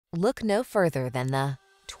Look no further than the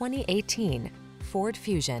 2018 Ford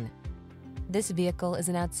Fusion. This vehicle is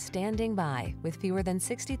an outstanding buy with fewer than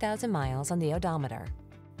 60,000 miles on the odometer.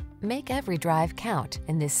 Make every drive count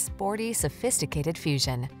in this sporty, sophisticated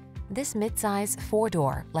Fusion. This midsize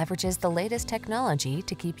four-door leverages the latest technology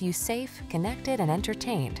to keep you safe, connected, and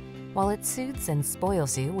entertained, while it soothes and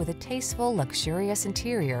spoils you with a tasteful, luxurious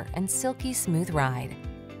interior and silky smooth ride.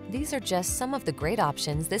 These are just some of the great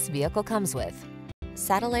options this vehicle comes with: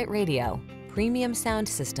 satellite radio, premium sound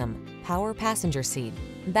system, power passenger seat,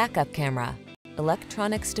 backup camera,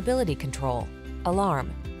 electronic stability control, alarm,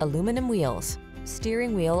 aluminum wheels,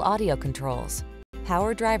 steering wheel audio controls,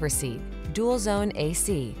 power driver seat, dual zone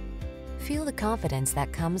AC. Feel the confidence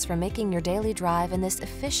that comes from making your daily drive in this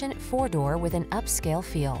efficient four-door with an upscale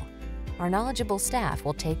feel. Our knowledgeable staff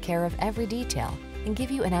will take care of every detail and give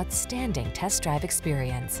you an outstanding test drive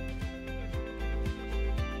experience.